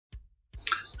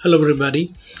Hello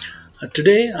everybody.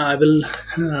 Today I will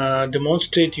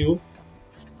demonstrate you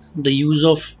the use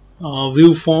of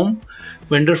view form,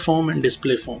 vendor form and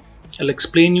display form. I'll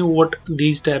explain you what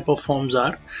these type of forms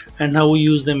are and how we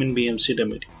use them in BMC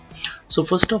Remedy. So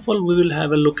first of all we will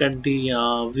have a look at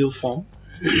the view form.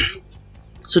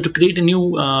 So to create a new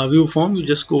view form, you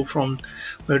just go from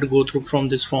we have to go through from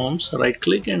this forms, right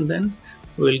click, and then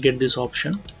we'll get this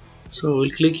option. So we'll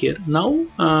click here. Now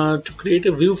to create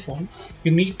a view form,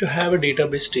 you need to have a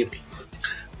database table.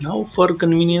 Now for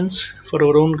convenience, for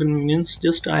our own convenience,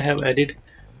 just I have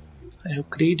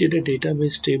created a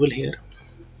database table here.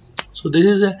 So this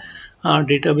is a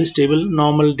database table,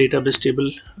 normal database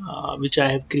table which I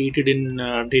have created in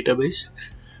database,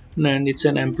 and it's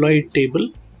an employee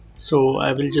table. So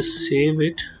I will just save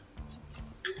it,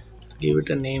 give it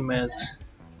a name as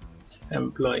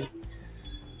employee.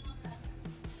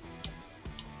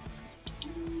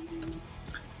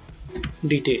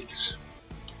 Details.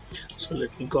 So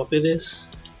let me copy this.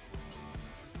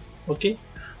 Okay,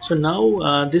 so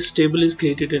now this table is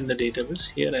created in the database.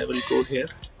 Here I will go here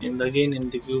and again in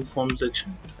the view form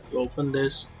section, I'll open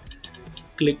this,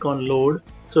 click on load.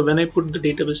 So when I put the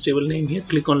database table name here,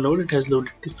 click on load, it has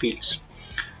loaded the fields.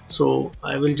 So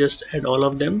I will just add all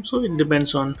of them. So it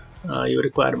depends on your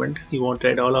requirement. You want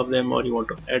to add all of them or you want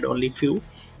to add only few.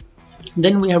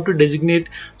 Then we have to designate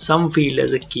some field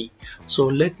as a key. So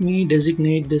let me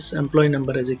designate this employee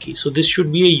number as a key. So this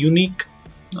should be a unique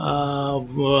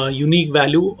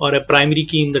value or a primary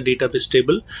key in the database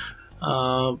table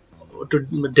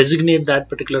to designate that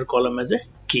particular column as a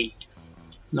key.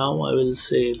 Now I will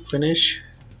say finish.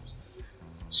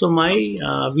 So my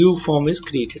view form is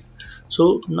created.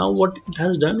 So now what it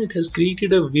has done, it has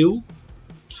created a view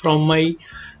from my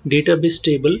database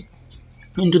table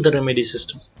into the remedy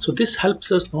system. So this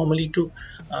helps us normally to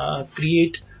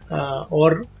create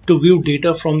or to view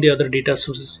data from the other data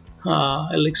sources.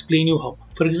 I'll explain you how.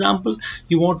 For example,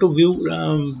 you want to view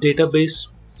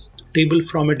database table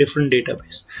from a different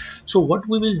database. So what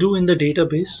we will do in the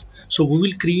database, so we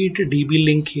will create a DB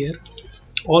link here,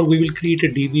 or we will create a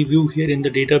DB view here in the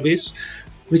database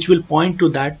which will point to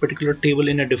that particular table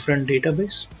in a different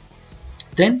database.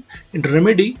 Then in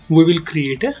remedy we will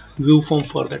create a view form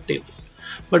for that table.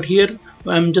 But here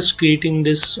I'm just creating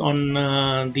this on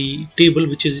the table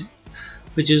which is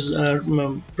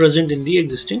present in the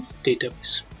existing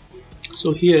database.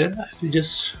 So here I will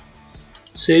just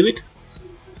save it.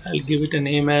 I'll give it a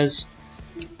name as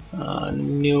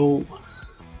new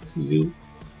view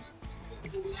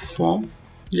form,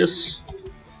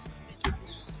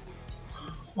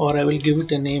 or I will give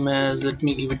it a name as, let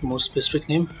me give it more specific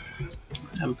name,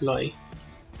 employee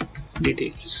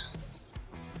details.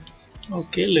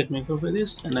 Okay, let me copy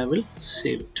this and I will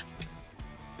save it.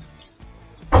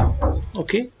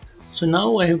 Okay, so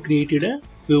now I have created a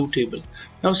view table.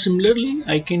 Now similarly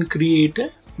I can create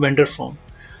a vendor form.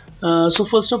 So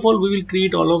first of all we will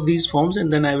create all of these forms and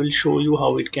then I will show you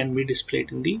how it can be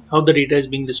displayed in the, how the data is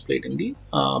being displayed in the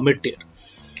mid-tier.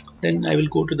 Then I will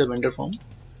go to the vendor form.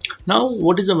 Now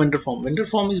what is a vendor form? Vendor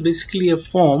form is basically a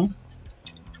form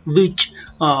which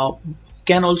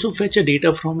can also fetch a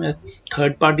data from a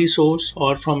third-party source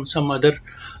or from some other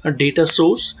data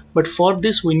source, but for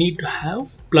this we need to have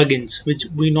plugins, which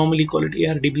we normally call it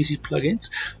ARDBC plugins.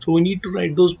 So we need to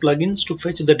write those plugins to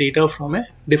fetch the data from a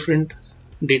different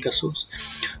data source.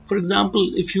 For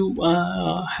example, if you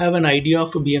have an idea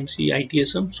of a BMC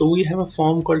ITSM, so we have a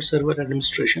form called server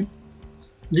administration.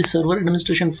 This server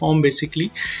administration form, basically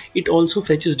it also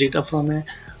fetches data from a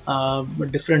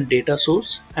different data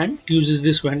source and uses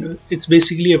this vendor. It's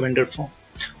basically a vendor form.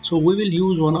 So we will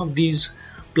use one of these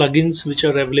plugins which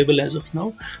are available as of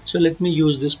now. So let me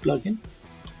use this plugin.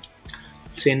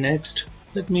 Say next.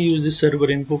 Let me use the server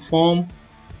info form.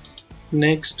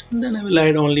 Next, and then I will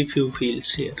add only few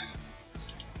fields here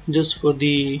just for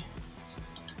the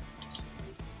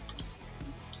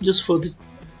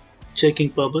checking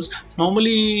purpose.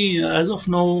 Normally as of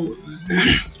now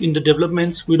in the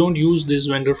developments we don't use this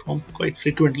vendor form quite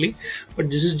frequently, but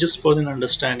this is just for an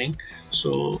understanding.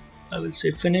 So I will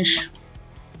say finish,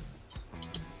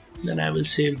 then I will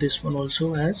save this one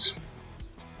also as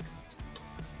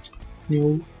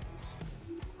new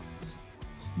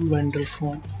vendor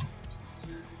form.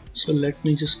 So let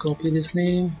me just copy this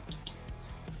name,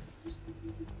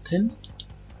 then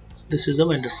this is a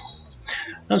vendor form.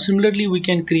 Now similarly we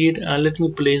can create, let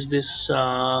me place this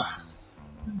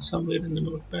somewhere in the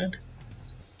notepad.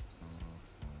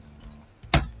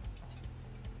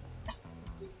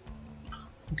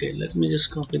 Okay, let me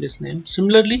just copy this name.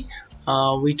 Similarly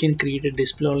we can create a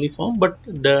display only form, but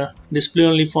the display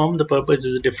only form, the purpose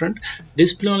is different.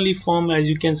 Display only form, as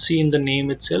you can see in the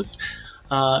name itself,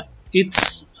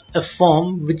 it's a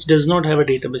form which does not have a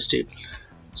database table.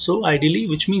 So ideally,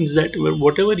 which means that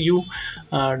whatever you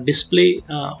display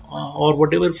or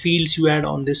whatever fields you add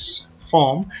on this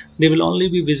form, they will only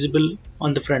be visible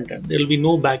on the front end. There will be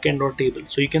no backend or table,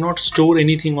 so you cannot store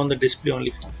anything on the display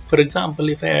only form. For example,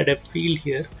 if I add a field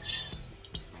here,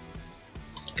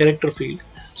 character field,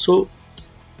 so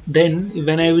then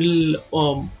when I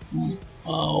will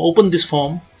open this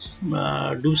form,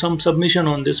 do some submission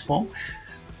on this form,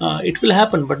 it will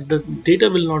happen, but the data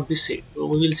will not be saved.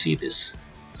 We will see this.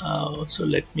 So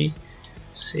let me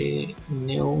say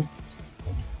new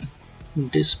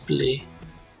display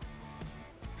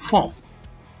form.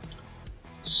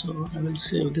 So I will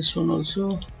save this one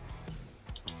also.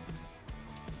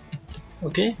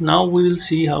 Okay, now we will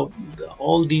see how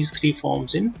all these three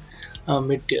forms in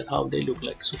mid-tier, how they look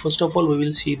like. So first of all, we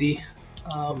will see the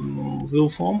view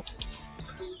form.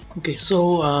 Okay,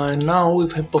 so now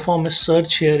if I perform a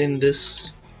search here in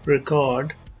this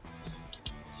record,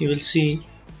 you will see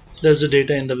there's the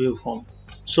data in the view form.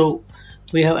 So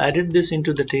we have added this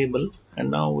into the table, and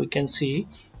now we can see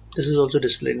this is also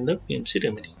displayed in the BMC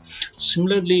remedy.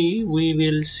 Similarly, we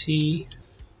will see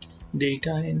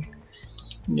data in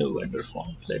new vendor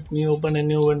form. Let me open a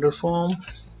new vendor form.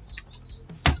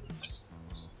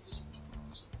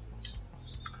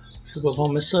 If you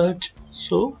perform a search,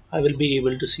 so I will be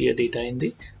able to see a data in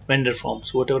the vendor form.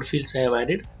 So whatever fields I have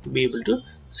added, you'll be able to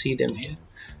see them here.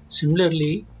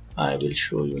 Similarly, I will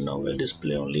show you now a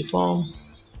display only form.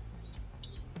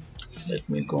 Let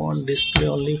me go on display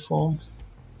only form.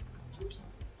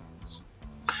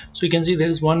 So you can see there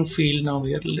is one field now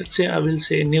here. Let's say I will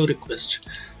say new request.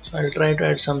 So I'll try to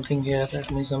add something here.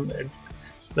 That means some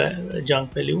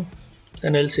junk value.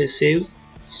 Then I'll say save.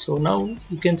 So now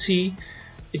you can see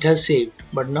it has saved.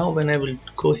 But now when I will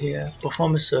go here,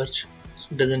 perform a search, so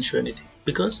it doesn't show anything,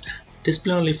 because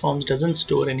display only forms doesn't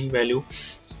store any value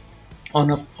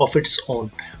of its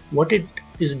own. What it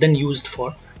is then used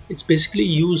for, it's basically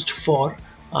used for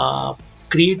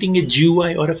creating a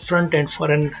GUI or a front end for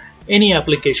any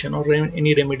application or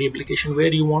any remedy application,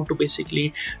 where you want to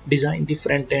basically design the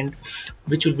front end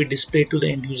which will be displayed to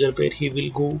the end user, where he will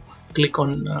go click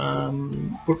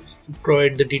on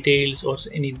provide the details or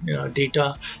any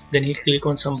data, then he'll click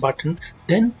on some button,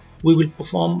 then we will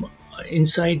perform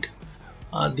inside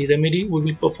the remedy, we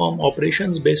will perform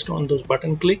operations based on those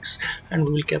button clicks, and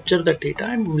we will capture the data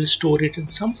and we will store it in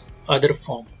some other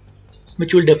form,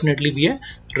 which will definitely be a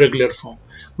regular form.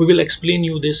 We will explain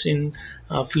you this in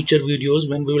future videos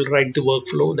when we will write the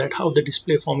workflow, that how the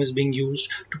display form is being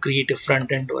used to create a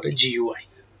front end or a GUI.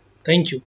 Thank you.